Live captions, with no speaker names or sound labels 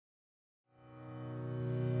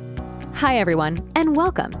Hi, everyone, and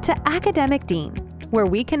welcome to Academic Dean, where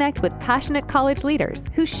we connect with passionate college leaders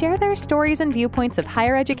who share their stories and viewpoints of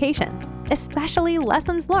higher education, especially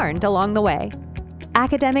lessons learned along the way.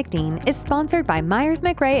 Academic Dean is sponsored by Myers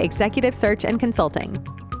McRae Executive Search and Consulting.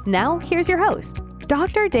 Now, here's your host,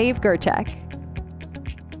 Dr. Dave Gerchek.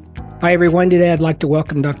 Hi, everyone. Today, I'd like to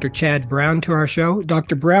welcome Dr. Chad Brown to our show.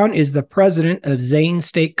 Dr. Brown is the president of Zane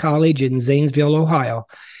State College in Zanesville, Ohio.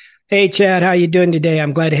 Hey, Chad, how you doing today?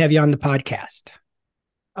 I'm glad to have you on the podcast.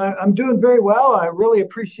 I'm doing very well. I really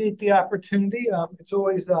appreciate the opportunity. It's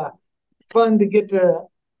always fun to get the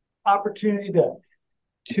opportunity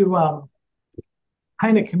to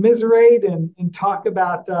kind of commiserate and talk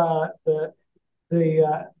about the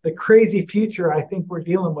crazy future I think we're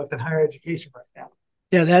dealing with in higher education right now.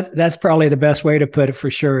 Yeah, that's probably the best way to put it for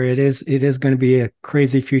sure. It is going to be a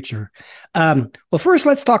crazy future. Well, first,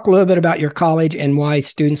 let's talk a little bit about your college and why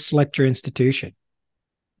students select your institution.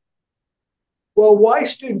 Well, why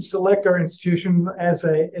students select our institution as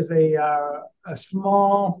a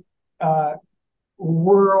small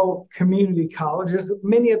rural community college is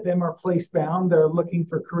many of them are place-bound. They're looking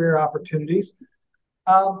for career opportunities.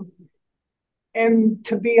 And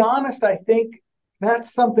to be honest, I think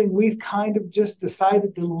that's something we've kind of just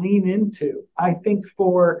decided to lean into. I think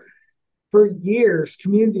for years,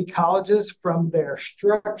 community colleges, from their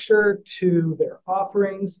structure to their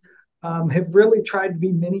offerings, have really tried to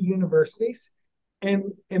be mini universities,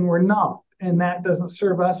 and we're not. And that doesn't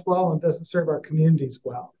serve us well and doesn't serve our communities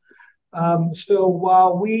well. So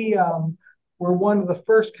while we're one of the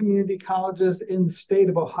first community colleges in the state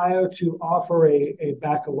of Ohio to offer a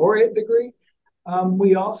baccalaureate degree,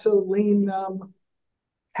 we also lean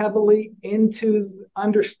heavily into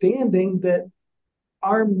understanding that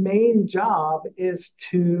our main job is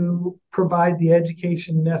to provide the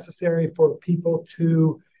education necessary for people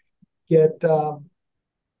to get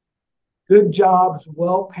good jobs,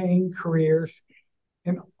 well-paying careers,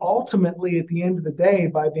 and ultimately, at the end of the day,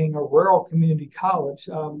 by being a rural community college,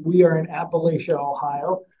 we are in Appalachia,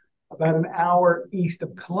 Ohio, about an hour east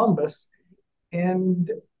of Columbus, and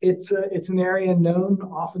it's an area known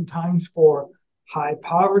oftentimes for high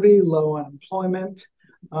poverty, low unemployment.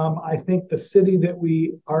 I think the city that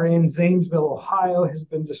we are in, Zanesville, Ohio, has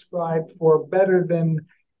been described for better than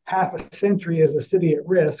half a century as a city at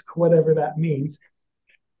risk, whatever that means.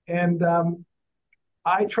 And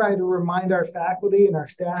I try to remind our faculty and our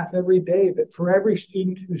staff every day that for every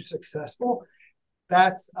student who's successful,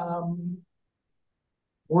 that's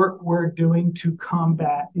work we're doing to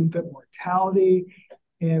combat infant mortality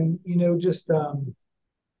and, just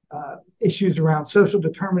issues around social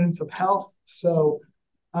determinants of health. So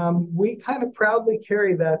we kind of proudly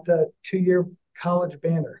carry that two-year college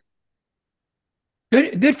banner.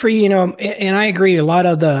 Good for you. And I agree. A lot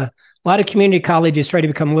of community colleges try to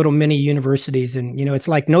become little mini universities, and it's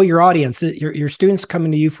like, know your audience. Your students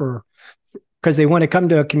coming to you because they want to come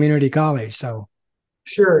to a community college. So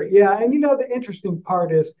sure, yeah. And the interesting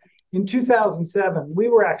part is, in 2007, we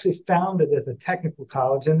were actually founded as a technical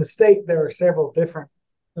college. In the state, there are several different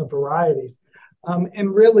varieties.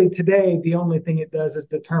 And really today, the only thing it does is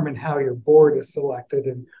determine how your board is selected,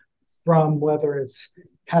 and from whether it's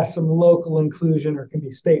has some local inclusion or can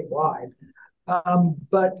be statewide.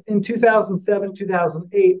 But in 2007,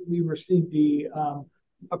 2008, we received the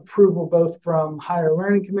approval both from Higher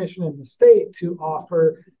Learning Commission and the state to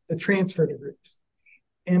offer the transfer degrees.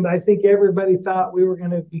 And I think everybody thought we were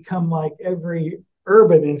going to become like every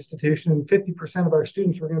urban institution, and 50% of our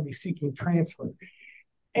students were going to be seeking transfer.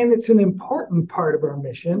 And it's an important part of our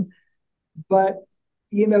mission, but,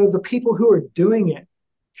 the people who are doing it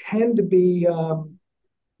tend to be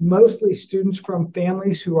mostly students from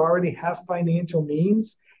families who already have financial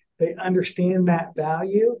means. They understand that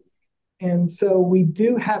value. And so we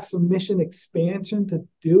do have some mission expansion to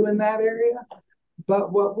do in that area.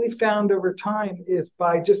 But what we found over time is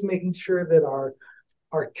by just making sure that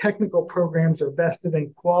our technical programs are vested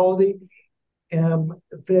in quality,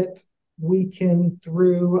 that we can,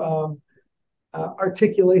 through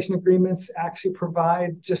articulation agreements, actually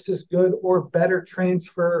provide just as good or better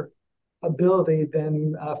transfer ability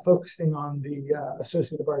than focusing on the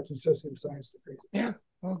Associate of Arts and Associate of Science degrees. Yeah,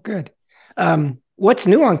 well, good. What's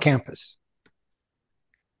new on campus?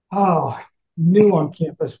 Oh, new on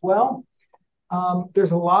campus. Well,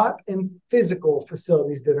 there's a lot in physical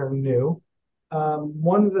facilities that are new.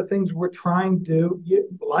 One of the things we're trying to do,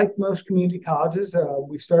 like most community colleges,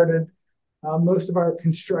 we started most of our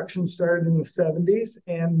construction started in the 70s,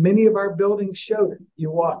 and many of our buildings showed it. You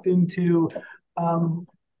walked into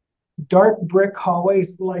dark brick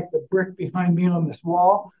hallways like the brick behind me on this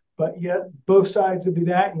wall, but yet both sides would be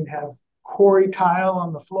that. You'd have quarry tile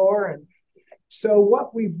on the floor, and So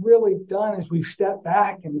what we've really done is we've stepped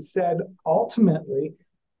back and said, ultimately,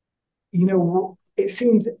 it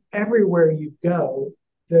seems everywhere you go,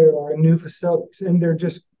 there are new facilities, and they're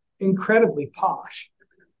just incredibly posh.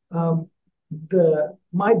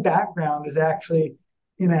 My background is actually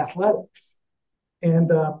in athletics, and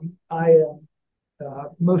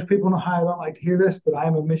most people know how I don't like to hear this, but I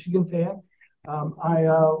am a Michigan fan. I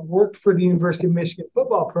worked for the University of Michigan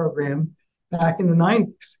football program back in the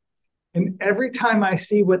 90s. And every time I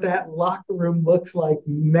see what that locker room looks like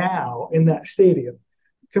now in that stadium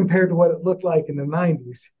compared to what it looked like in the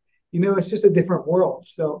 90s, it's just a different world.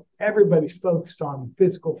 So everybody's focused on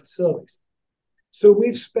physical facilities. So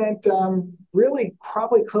we've spent really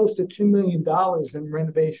probably close to $2 million in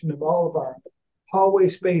renovation of all of our hallway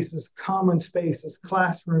spaces, common spaces,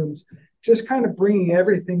 classrooms, just kind of bringing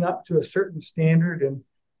everything up to a certain standard and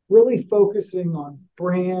really focusing on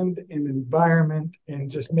brand and environment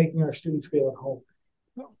and just making our students feel at home.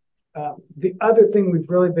 The other thing we've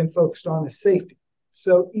really been focused on is safety.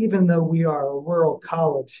 So even though we are a rural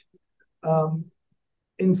college,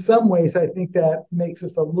 in some ways, I think that makes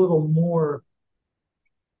us a little more,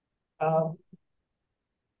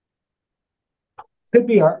 could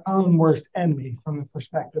be our own worst enemy from the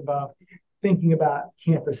perspective of thinking about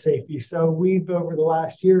campus safety. So we've, over the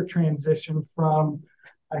last year, transitioned from,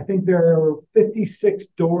 I think there are 56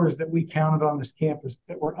 doors that we counted on this campus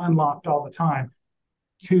that were unlocked all the time,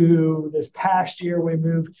 to this past year, we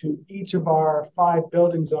moved to each of our 5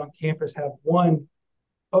 buildings on campus have one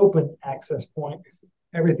open access point.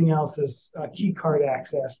 Everything else is key card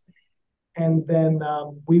access. And then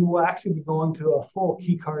we will actually be going to a full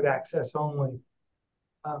key card access only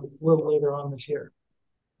a little later on this year.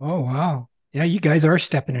 Oh, wow. Yeah, you guys are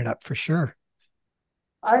stepping it up for sure.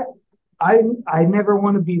 I never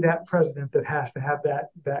want to be that president that has to have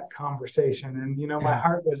that conversation. And, my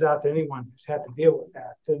heart goes out to anyone who's had to deal with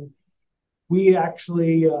that. And we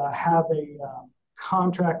actually have a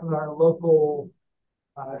contract with our local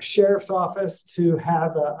sheriff's office to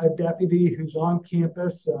have a deputy who's on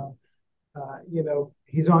campus.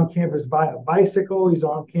 He's on campus via bicycle. He's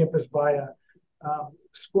on campus via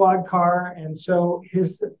squad car. And so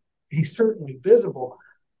he's certainly visible.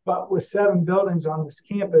 But with 7 buildings on this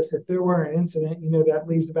campus, if there were an incident, that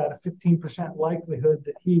leaves about a 15% likelihood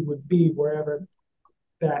that he would be wherever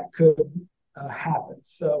that could happen.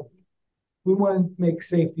 So we want to make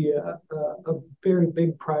safety a very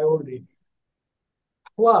big priority.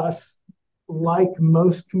 Plus, like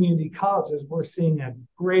most community colleges, we're seeing a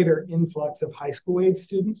greater influx of high school age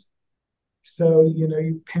students. So,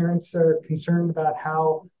 your parents are concerned about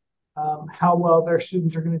how well their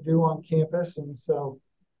students are going to do on campus. And so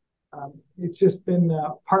it's just been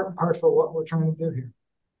part and parcel of what we're trying to do here.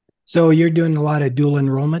 So you're doing a lot of dual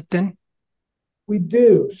enrollment then? We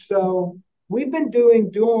do. So we've been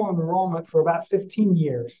doing dual enrollment for about 15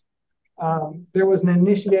 years. There was an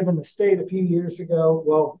initiative in the state a few years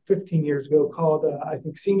ago, 15 years ago, called, I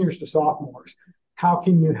think, Seniors to Sophomores. How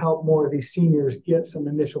can you help more of these seniors get some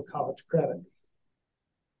initial college credit?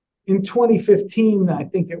 In 2015, I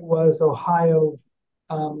think it was, Ohio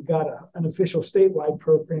got an official statewide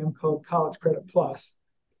program called College Credit Plus.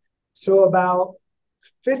 So about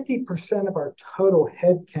 50% of our total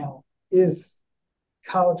head count is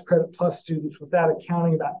College Credit Plus students, with that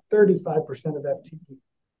accounting about 35% of FTE.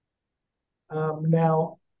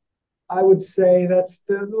 Now, I would say let's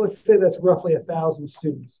say that's roughly 1,000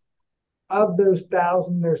 students. Of those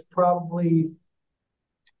 1,000, there's probably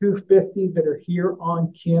 250 that are here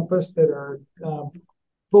on campus that are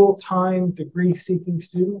full-time degree-seeking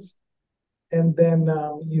students. And then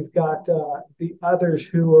you've got the others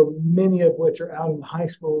who are, many of which are out in high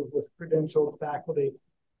schools with credentialed faculty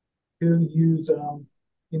who use,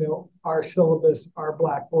 our syllabus, our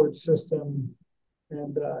Blackboard system.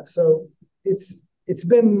 And so it's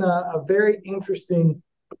been a very interesting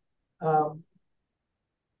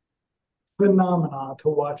phenomenon to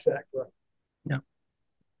watch that grow. Yeah.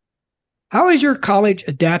 How has your college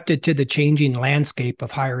adapted to the changing landscape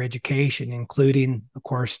of higher education, including, of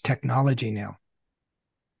course, technology now?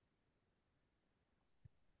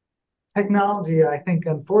 Technology, I think,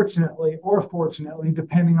 unfortunately or fortunately,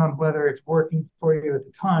 depending on whether it's working for you at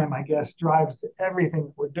the time, I guess, drives everything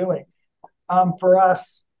that we're doing. For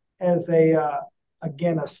us, as a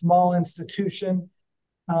small institution,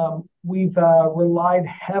 we've relied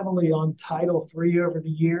heavily on Title III over the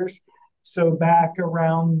years. So back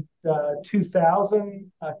around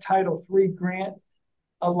 2000, a Title III grant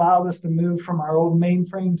allowed us to move from our old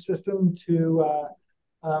mainframe system to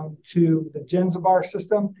the Genzabar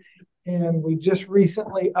system. And we just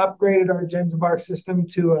recently upgraded our Genzabar system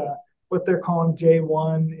to what they're calling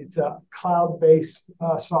J1. It's a cloud-based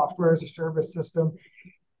software as a service system.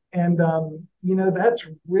 And, that's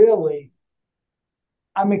really,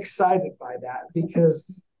 I'm excited by that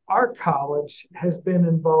because our college has been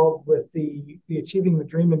involved with the Achieving the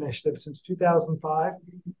Dream initiative since 2005.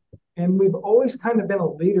 And we've always kind of been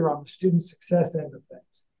a leader on the student success end of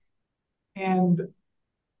things. And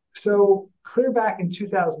so clear back in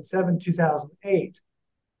 2007, 2008,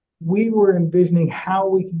 we were envisioning how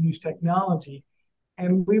we can use technology.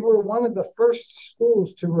 And we were one of the first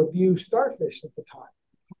schools to review Starfish at the time.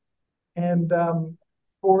 And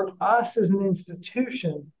for us as an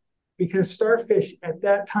institution, because Starfish at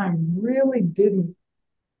that time really didn't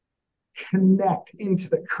connect into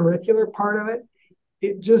the curricular part of it,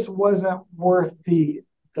 it just wasn't worth the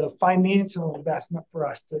financial investment for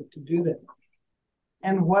us to do that.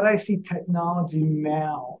 And what I see technology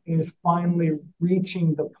now is finally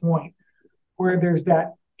reaching the point where there's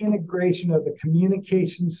that integration of the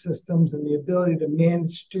communication systems and the ability to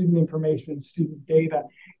manage student information and student data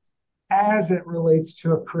as it relates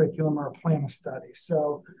to a curriculum or a plan of study.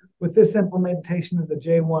 So with this implementation of the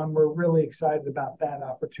J1, we're really excited about that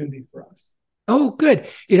opportunity for us. Oh, good.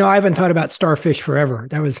 I haven't thought about Starfish forever.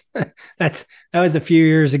 That was a few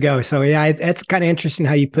years ago. So yeah, that's kind of interesting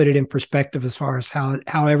how you put it in perspective as far as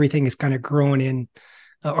how everything is kind of grown in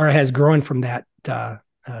or has grown from that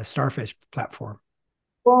Starfish platform.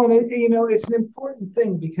 Well, and it's an important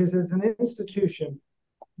thing because as an institution,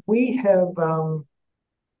 we've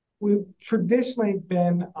traditionally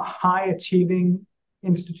been a high achieving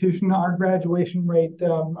institution. Our graduation rate,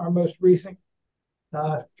 our most recent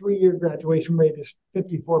 3-year graduation rate is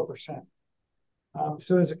 54%.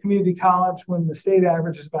 So as a community college, when the state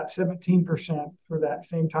average is about 17% for that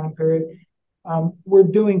same time period, we're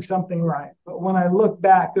doing something right. But when I look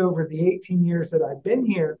back over the 18 years that I've been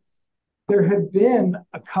here, there have been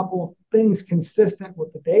a couple things consistent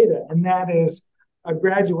with the data, and that is a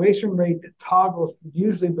graduation rate that toggles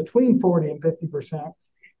usually between 40 and 50%,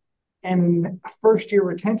 and a first-year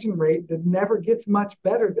retention rate that never gets much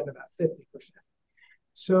better than about 50%.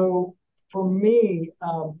 So for me,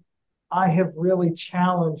 I have really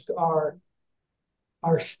challenged our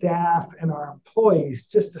staff and our employees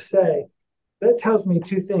just to say, that tells me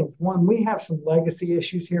two things. One, we have some legacy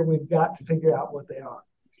issues here. We've got to figure out what they are.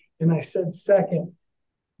 And I said, second,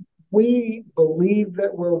 we believe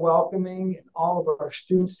that we're welcoming, and all of our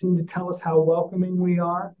students seem to tell us how welcoming we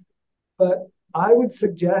are. But I would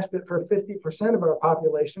suggest that for 50% of our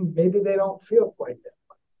population, maybe they don't feel quite that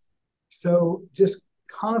way. So just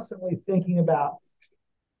constantly thinking about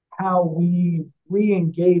how we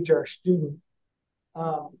re-engage our student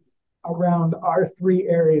around our 3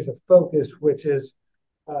 areas of focus, which is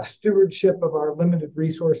stewardship of our limited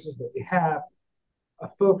resources that we have, a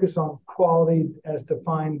focus on quality as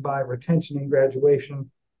defined by retention and graduation,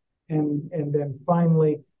 and then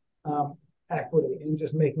finally equity, and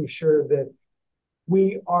just making sure that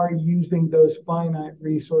we are using those finite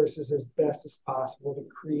resources as best as possible to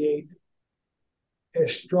create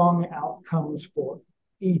as strong outcomes for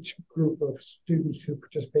each group of students who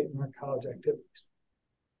participate in our college activities.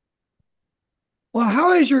 Well,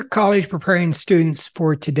 how is your college preparing students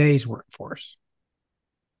for today's workforce?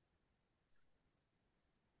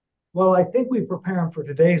 Well, I think we prepare them for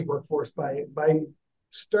today's workforce by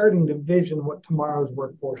starting to vision what tomorrow's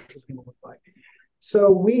workforce is going to look like.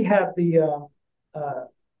 So we have the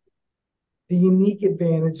unique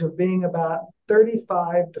advantage of being about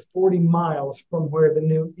 35 to 40 miles from where the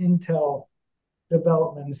new Intel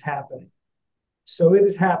development is happening. So it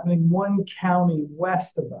is happening 1 county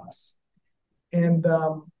west of us. And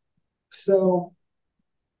so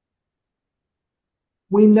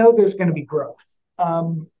we know there's going to be growth.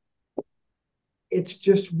 It's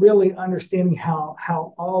just really understanding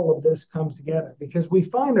how all of this comes together, because we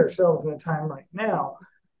find ourselves in a time right now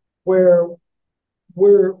where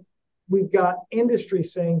we've got industry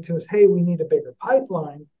saying to us, hey, we need a bigger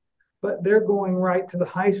pipeline, but they're going right to the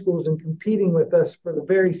high schools and competing with us for the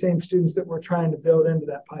very same students that we're trying to build into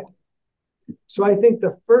that pipeline. So I think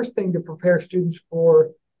the first thing to prepare students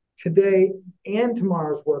for today and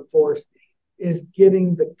tomorrow's workforce is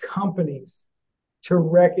getting the companies to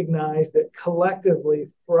recognize that collectively,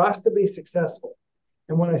 for us to be successful,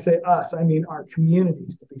 and when I say us, I mean our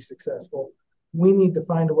communities to be successful, we need to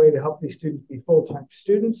find a way to help these students be full-time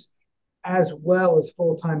students as well as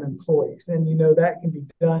full-time employees. And that can be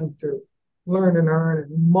done through learn and earn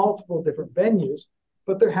in multiple different venues,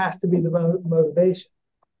 but there has to be the motivation.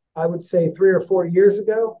 I would say 3 or 4 years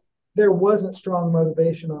ago, there wasn't strong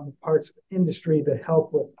motivation on the parts of industry to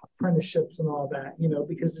help with apprenticeships and all that,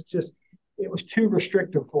 because it was too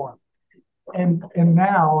restrictive for them. and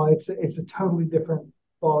now it's a totally different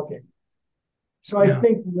ballgame. So I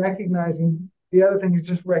think recognizing the other thing is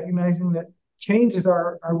just recognizing that changes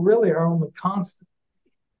are really our only constant.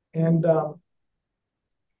 And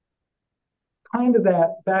kind of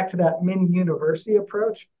that back to that mini university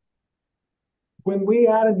approach. When we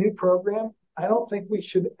add a new program, I don't think we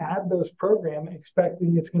should add those programs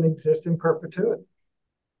expecting it's going to exist in perpetuity.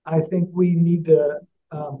 I think we need to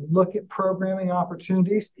look at programming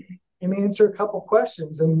opportunities and answer a couple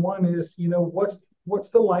questions. And one is, what's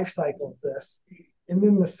the life cycle of this? And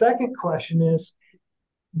then the second question is,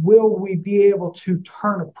 will we be able to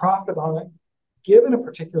turn a profit on it given a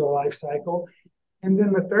particular life cycle? And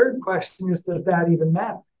then the third question is, does that even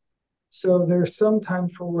matter? So there's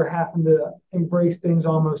sometimes where we're having to embrace things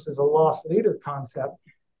almost as a lost leader concept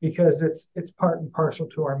because it's part and parcel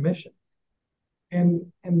to our mission.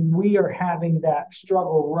 And we are having that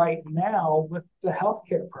struggle right now with the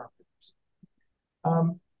healthcare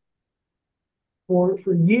programs.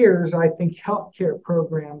 For years, I think healthcare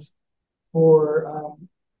programs for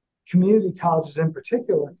community colleges in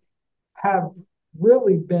particular have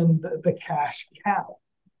really been the cash cow.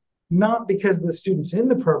 Not because of the students in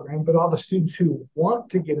the program, but all the students who want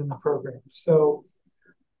to get in the program. So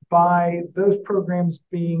by those programs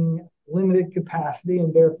being limited capacity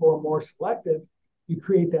and therefore more selective, you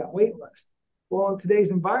create that wait list. Well, in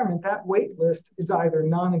today's environment, that wait list is either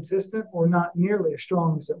non-existent or not nearly as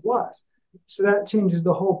strong as it was. So that changes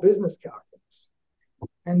the whole business calculus.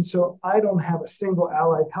 And so I don't have a single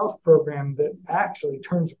allied health program that actually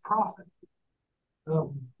turns a profit.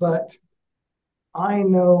 But I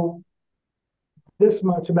know this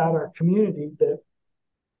much about our community that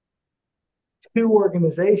two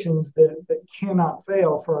organizations that cannot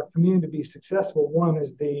fail for our community to be successful. One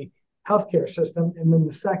is the healthcare system, and then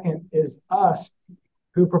the second is us,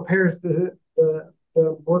 who prepares the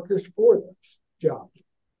workers for those jobs.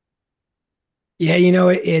 Yeah,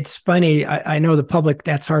 it's funny. I know the public,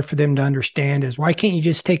 that's hard for them to understand is why can't you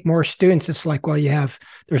just take more students? It's like, well,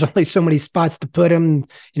 there's only so many spots to put them.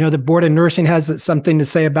 The Board of Nursing has something to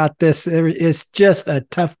say about this. It's just a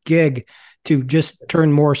tough gig to just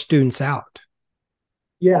turn more students out.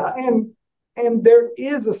 Yeah, and there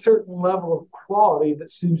is a certain level of quality that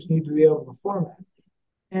students need to be able to perform at.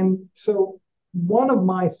 And so one of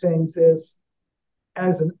my things is,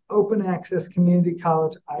 as an open access community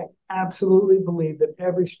college, I absolutely believe that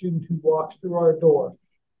every student who walks through our door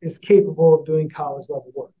is capable of doing college level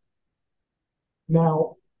work.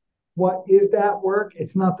 Now, what is that work?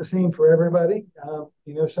 It's not the same for everybody.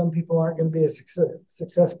 Some people aren't going to be as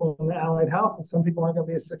successful in the allied health, and some people aren't going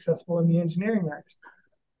to be as successful in the engineering areas.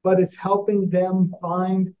 But it's helping them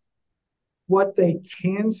find what they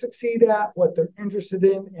can succeed at, what they're interested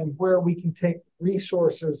in, and where we can take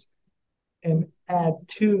resources and add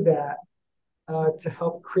to that to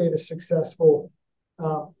help create a successful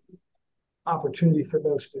opportunity for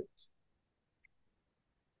those students.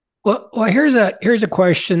 Well, here's a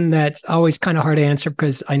question that's always kind of hard to answer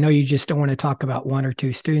because I know you just don't want to talk about one or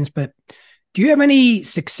two students, but do you have any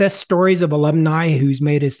success stories of alumni who's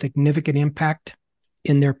made a significant impact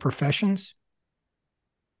in their professions?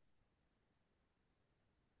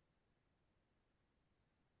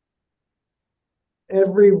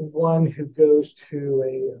 Everyone who goes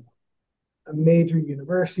to a major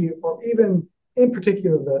university, or even in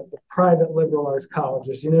particular the private liberal arts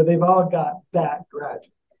colleges, they've all got that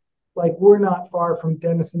graduate. Like, we're not far from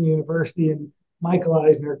Denison University, and Michael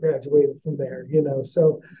Eisner graduated from there,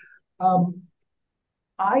 So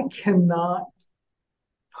I cannot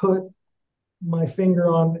put my finger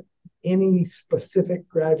on any specific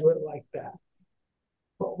graduate like that.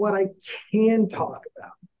 But what I can talk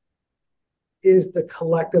about is the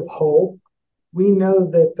collective whole. We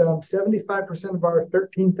know that 75% of our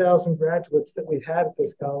 13,000 graduates that we've had at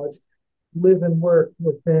this college live and work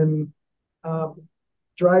within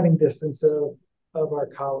driving distance of our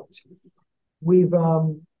college. We've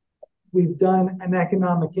done an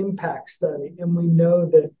economic impact study, and we know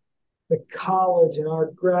that the college and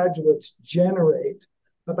our graduates generate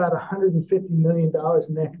about $150 million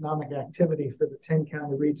in economic activity for the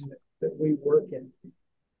 10-county region that we work in.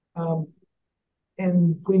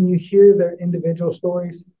 And when you hear their individual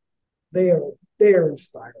stories, they are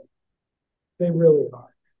inspiring. They really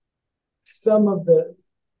are. Some of the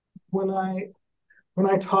when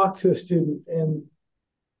I talk to a student and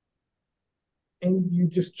you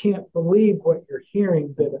just can't believe what you're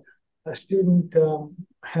hearing, that a student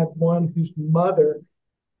had one whose mother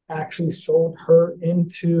actually sold her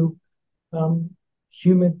into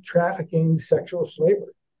human trafficking, sexual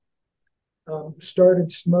slavery.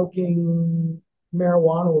 Started smoking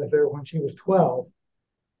marijuana with her when she was 12,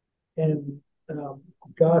 and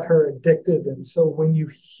got her addicted. And so when you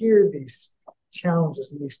hear these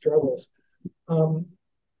challenges and these struggles, um,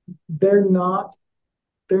 they're not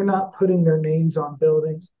putting their names on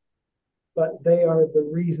buildings, but they are the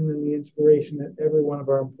reason and the inspiration that every one of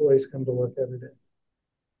our employees come to work every day.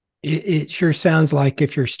 It sure sounds like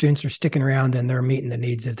if your students are sticking around and they're meeting the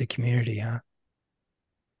needs of the community, huh?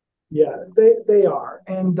 Yeah, they are.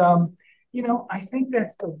 And, I think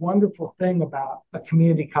that's the wonderful thing about a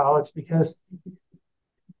community college because,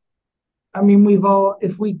 I mean,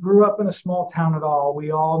 if we grew up in a small town at all,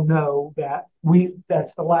 we all know that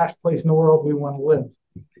that's the last place in the world we want to live.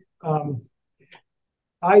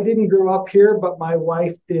 I didn't grow up here, but my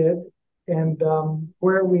wife did. And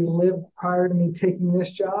where we lived prior to me taking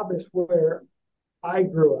this job is where I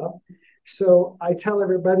grew up. So I tell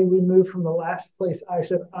everybody we moved from the last place I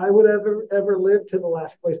said I would ever live to the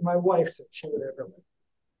last place my wife said she would ever live.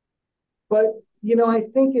 But, I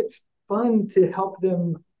think it's fun to help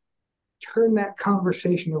them turn that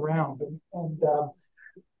conversation around. And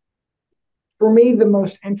for me, the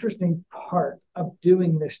most interesting part of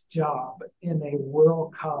doing this job in a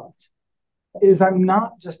rural college is I'm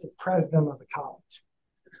not just the president of the college.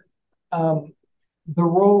 The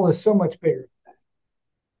role is so much bigger.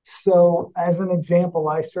 So, as an example,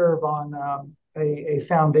 I serve on a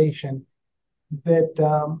foundation that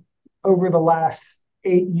over the last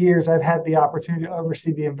 8 years, I've had the opportunity to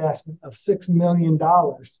oversee the investment of $6 million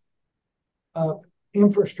of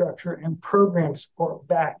infrastructure and program support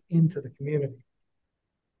back into the community.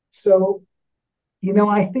 So,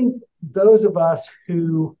 I think those of us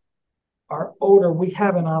who are older, we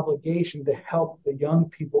have an obligation to help the young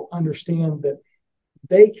people understand that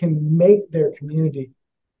they can make their community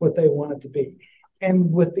what they want it to be.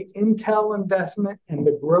 And with the Intel investment and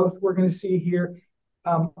the growth we're going to see here,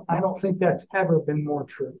 I don't think that's ever been more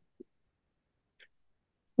true.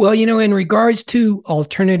 Well, in regards to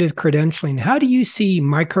alternative credentialing, how do you see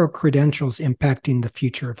micro-credentials impacting the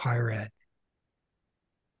future of higher ed?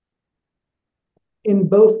 In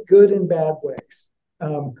both good and bad ways.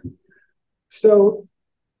 So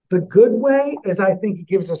the good way is I think it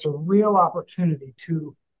gives us a real opportunity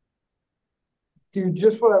to do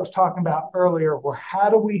just what I was talking about earlier, where how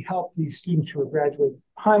do we help these students who are graduating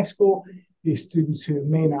high school, these students who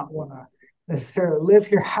may not want to necessarily live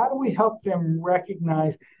here, how do we help them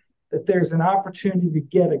recognize that there's an opportunity to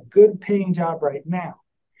get a good paying job right now?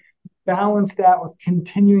 Balance that with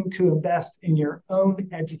continuing to invest in your own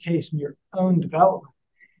education, your own development,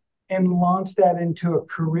 and launch that into a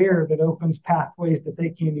career that opens pathways that they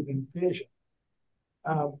can't even envision.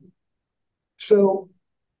 So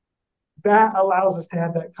that allows us to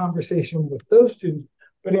have that conversation with those students,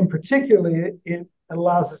 but in particular, it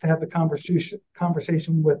allows us to have the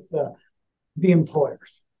conversation with the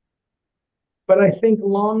employers. But I think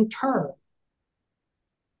long term,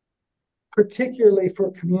 particularly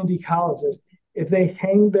for community colleges, if they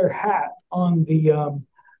hang their hat on the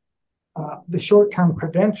short-term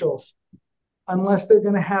credentials, unless they're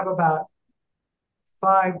going to have about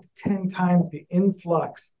 5 to 10 times the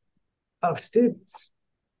influx of students,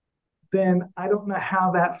 then I don't know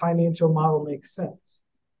how that financial model makes sense.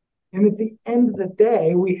 And at the end of the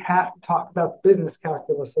day, we have to talk about the business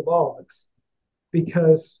calculus of all of this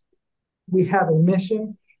because we have a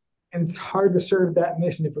mission and it's hard to serve that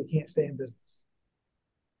mission if we can't stay in business.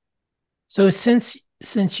 So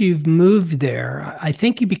since you've moved there, I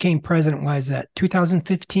think you became president, was that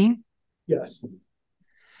 2015? Yes.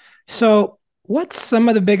 So what's some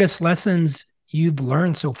of the biggest lessons you've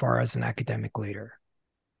learned so far as an academic leader?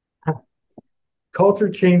 Culture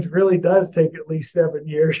change really does take at least 7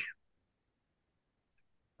 years.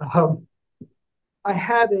 I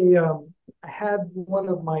had one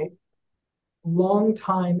of my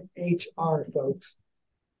longtime HR folks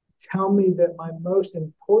tell me that my most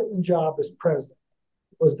important job as president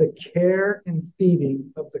was the care and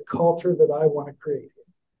feeding of the culture that I want to create.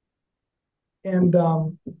 And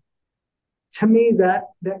to me,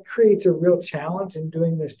 that creates a real challenge in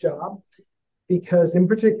doing this job because, in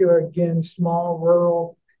particular, again, small,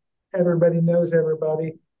 rural, everybody knows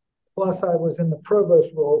everybody. Plus, I was in the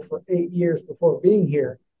provost role for 8 years before being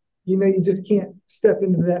here. You just can't step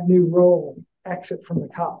into that new role and exit from the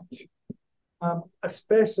college,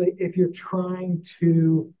 especially if you're trying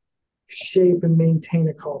to shape and maintain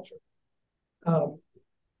a culture.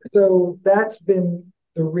 So that's been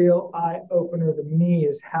the real eye-opener to me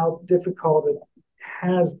is how difficult it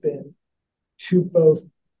has been to both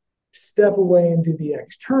step away and do the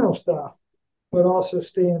external stuff, but also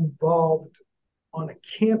stay involved on a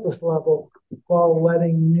campus level while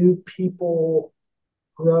letting new people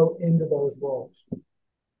grow into those roles.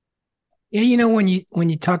 Yeah, when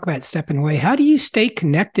you talk about stepping away, how do you stay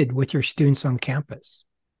connected with your students on campus?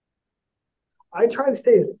 I try to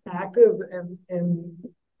stay as active and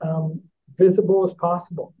visible as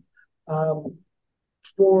possible. Um,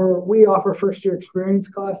 we offer first year experience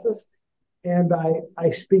classes, and I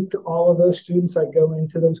speak to all of those students. I go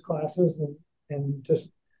into those classes and just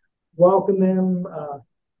welcome them,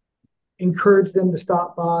 encourage them to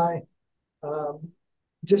stop by, um,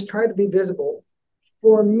 just try to be visible.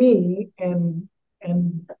 For me, and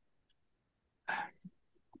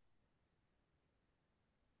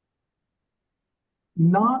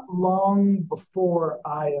not long before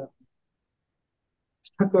I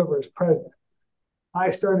took over as president, I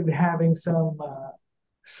started having some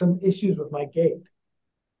issues with my gait.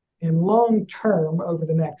 And long term, over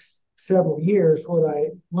the next several years, what I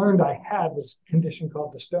learned I had was a condition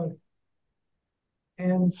called dystonia.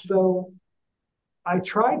 And so I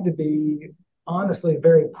tried to be honestly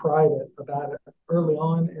very private about it early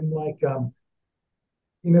on, and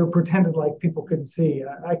pretended like people couldn't see.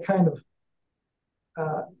 I kind of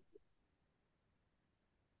uh,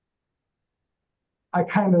 I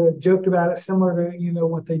kind of joked about it, similar to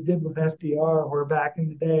what they did with FDR, where back in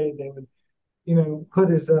the day they would put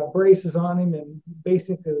his braces on him and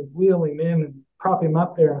basically wheel him in and prop him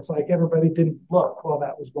up there. It's like everybody didn't look while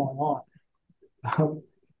that was going on.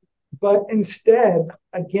 But instead,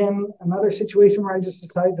 again, another situation where I just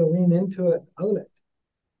decided to lean into it, own it.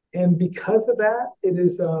 And because of that,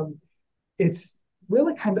 it's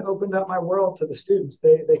really kind of opened up my world to the students.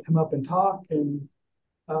 They come up and talk. And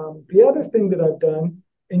the other thing that I've done,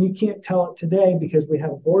 and you can't tell it today because we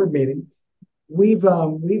have a board meeting, we've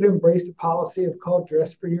embraced a policy of called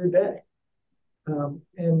Dress for Your Day.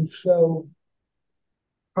 And so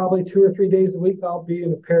probably 2 or 3 days a week, I'll be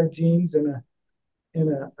in a pair of jeans and a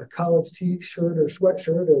college t-shirt or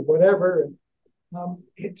sweatshirt or whatever. And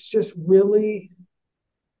it's just really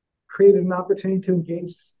created an opportunity to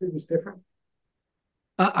engage students different.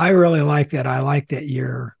 I really like that. I like that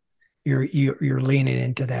you're leaning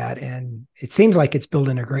into that, and it seems like it's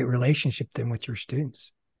building a great relationship then with your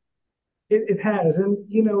students. It has, and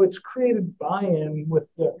it's created buy-in with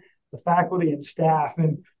the faculty and staff,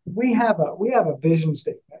 and we have a vision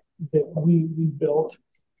statement that we built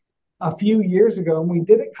a few years ago, and we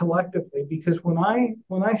did it collectively because when I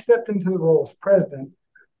stepped into the role as president,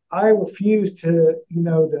 I refused to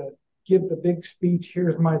give the big speech,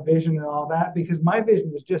 here's my vision and all that, because my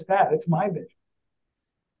vision was just that, it's my vision.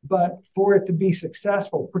 But for it to be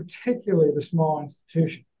successful, particularly the small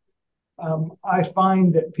institution, I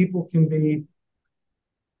find that people can be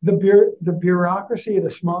the bureaucracy of a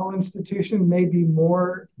small institution may be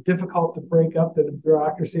more difficult to break up than the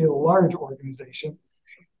bureaucracy of a large organization.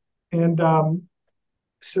 And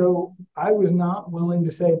so I was not willing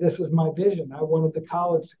to say this is my vision. I wanted the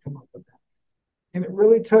college to come up with that. And it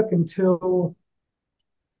really took until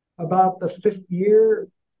about the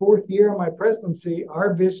fourth year of my presidency,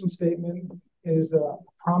 our vision statement is a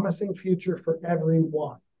promising future for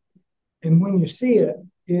everyone. And when you see it,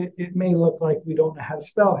 it may look like we don't know how to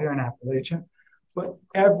spell here in Appalachia, but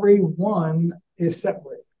everyone is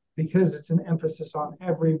separated because it's an emphasis on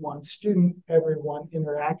everyone student, everyone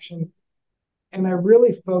interaction. And I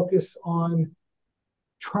really focus on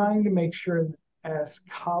trying to make sure that as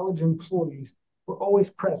college employees, we're always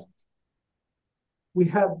present.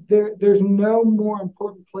 There's no more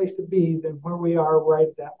important place to be than where we are right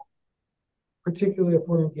at that moment, particularly if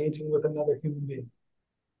we're engaging with another human being.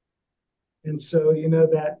 And so,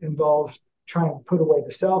 that involves trying to put away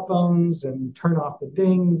the cell phones and turn off the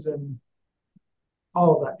dings and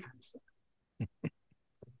all of that kind of stuff.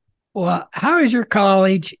 Well, how is your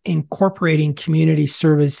college incorporating community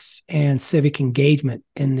service and civic engagement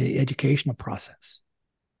in the educational process?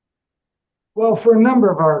 Well, for a number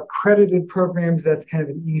of our accredited programs, that's kind of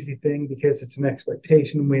an easy thing because it's an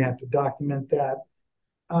expectation and we have to document that.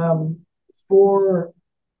 For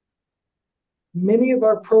many of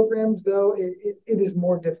our programs, though, it is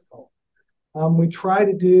more difficult. We try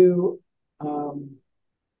to do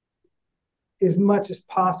as much as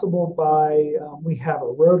possible by, we have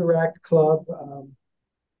a Rotaract Club,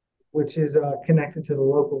 which is connected to the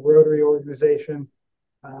local Rotary organization.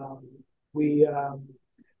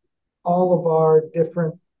 All of our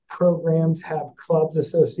different programs have clubs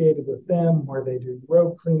associated with them where they do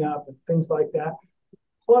road cleanup and things like that.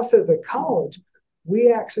 Plus, as a college,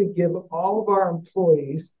 we actually give all of our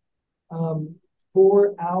employees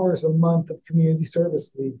 4 hours a month of community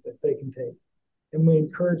service leave that they can take. And we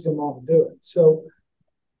encourage them all to do it. So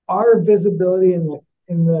our visibility in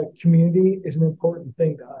the community is an important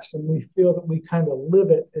thing to us. And we feel that we kind of live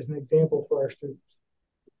it as an example for our students.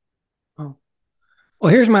 Oh.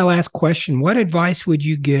 Well, here's my last question. What advice would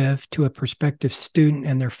you give to a prospective student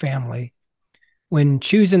and their family when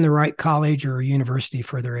choosing the right college or university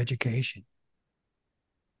for their education?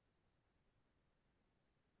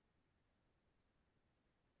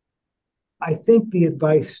 I think the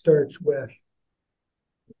advice starts with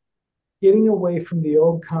getting away from the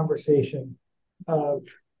old conversation of,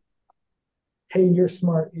 hey, you're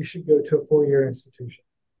smart, you should go to a four-year institution.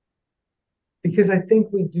 Because I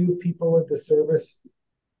think we do people a disservice.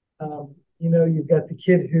 You've got the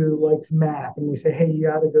kid who likes math, and we say, hey, you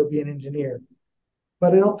got to go be an engineer.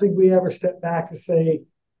 But I don't think we ever step back to say,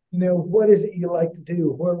 what is it you like to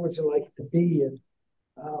do? Where would you like to be? And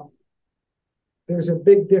there's a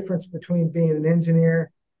big difference between being an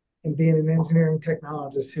engineer and being an engineering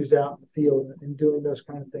technologist who's out in the field and doing those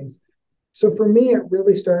kind of things. So for me, it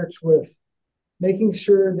really starts with making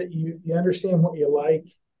sure that you understand what you like,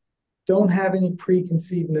 don't have any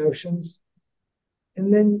preconceived notions.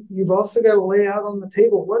 And then you've also got to lay out on the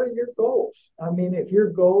table, what are your goals? I mean, if your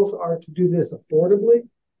goals are to do this affordably,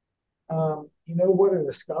 what are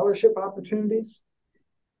the scholarship opportunities?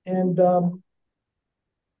 And at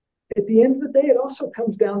the end of the day, it also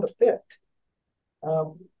comes down to fit.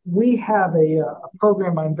 We have a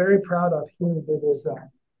program I'm very proud of here that is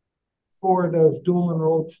for those dual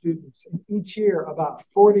enrolled students. And each year, about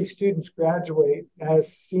 40 students graduate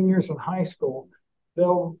as seniors in high school.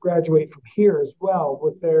 They'll graduate from here as well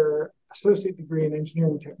with their associate degree in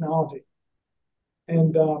engineering technology.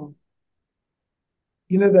 And,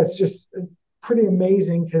 that's just pretty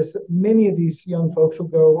amazing because many of these young folks will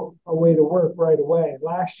go away to work right away.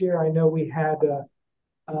 Last year, I know we had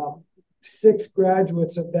 6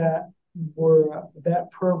 graduates of that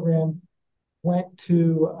program went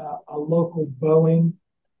to a local Boeing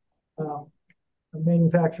a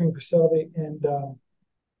manufacturing facility and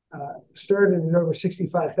started at over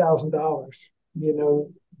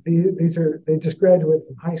 $65,000. They just graduated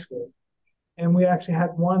from high school, and we actually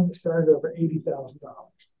had one that started over $80,000.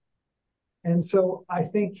 And so I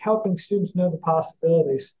think helping students know the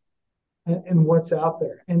possibilities and what's out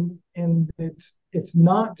there, and it's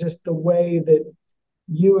not just the way that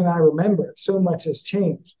you and I remember it. So much has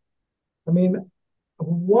changed. I mean,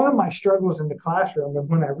 one of my struggles in the classroom, and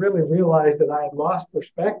when I really realized that I had lost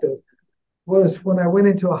perspective, was when I went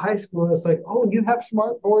into a high school. It's like, oh, you have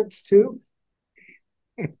smart boards too?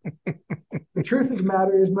 The truth of the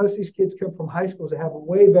matter is most of these kids come from high schools that have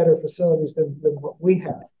way better facilities than what we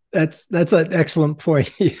have. That's an excellent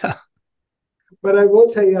point. Yeah. But I will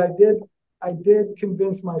tell you, I did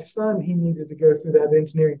convince my son he needed to go through that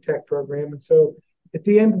engineering tech program. And so at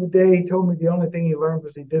the end of the day, he told me the only thing he learned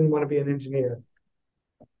was he didn't want to be an engineer.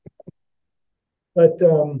 But,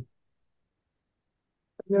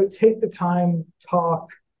 take the time,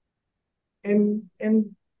 talk, and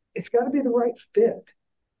it's got to be the right fit.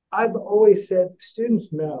 I've always said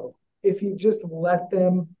students know if you just let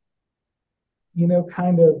them,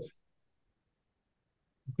 kind of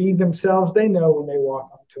be themselves, they know when they walk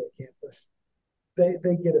onto a campus.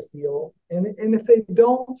 They get a feel. And if they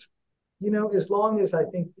don't, as long as I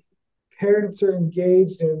think parents are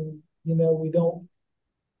engaged and, we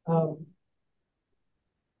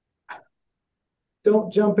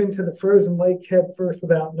don't jump into the frozen lake head first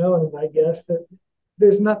without knowing it, I guess, that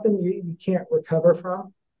there's nothing you can't recover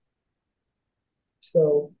from.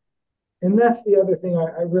 So, and that's the other thing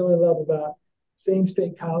I really love about Zane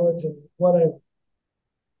State College and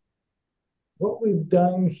what we've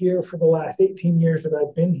done here for the last 18 years that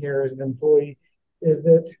I've been here as an employee is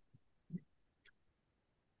that,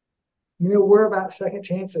 we're about second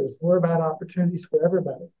chances. We're about opportunities for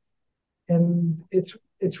everybody. And it's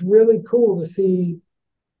really cool to see,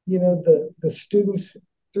 the students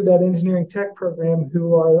through that engineering tech program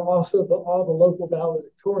who are also all the local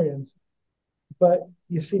valedictorians. But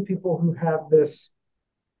you see people who have this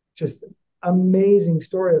just amazing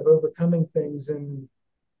story of overcoming things, and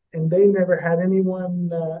they never had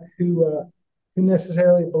anyone who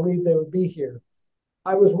necessarily believed they would be here.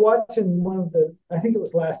 I was watching I think it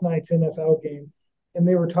was last night's NFL game, and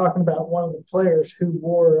they were talking about one of the players who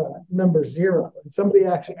wore number 0. And somebody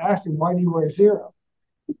actually asked him, why do you wear 0?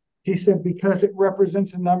 He said, because it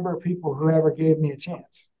represents a number of people who ever gave me a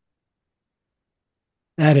chance.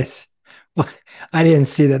 That is, well, I didn't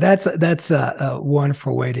see that. That's a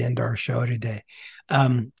wonderful way to end our show today.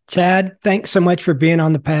 Chad, thanks so much for being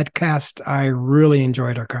on the podcast. I really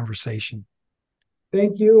enjoyed our conversation.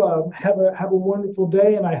 Thank you. Have a wonderful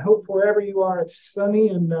day, and I hope wherever you are, it's sunny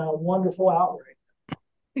and wonderful out right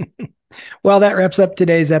now. Well, that wraps up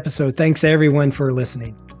today's episode. Thanks everyone for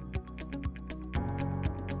listening.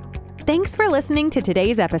 Thanks for listening to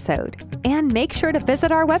today's episode. And make sure to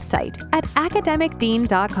visit our website at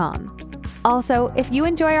academicdean.com. Also, if you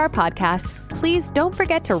enjoy our podcast, please don't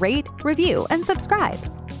forget to rate, review, and subscribe.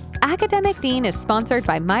 Academic Dean is sponsored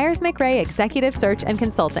by Myers McRae Executive Search and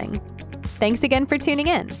Consulting. Thanks again for tuning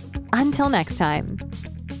in. Until next time.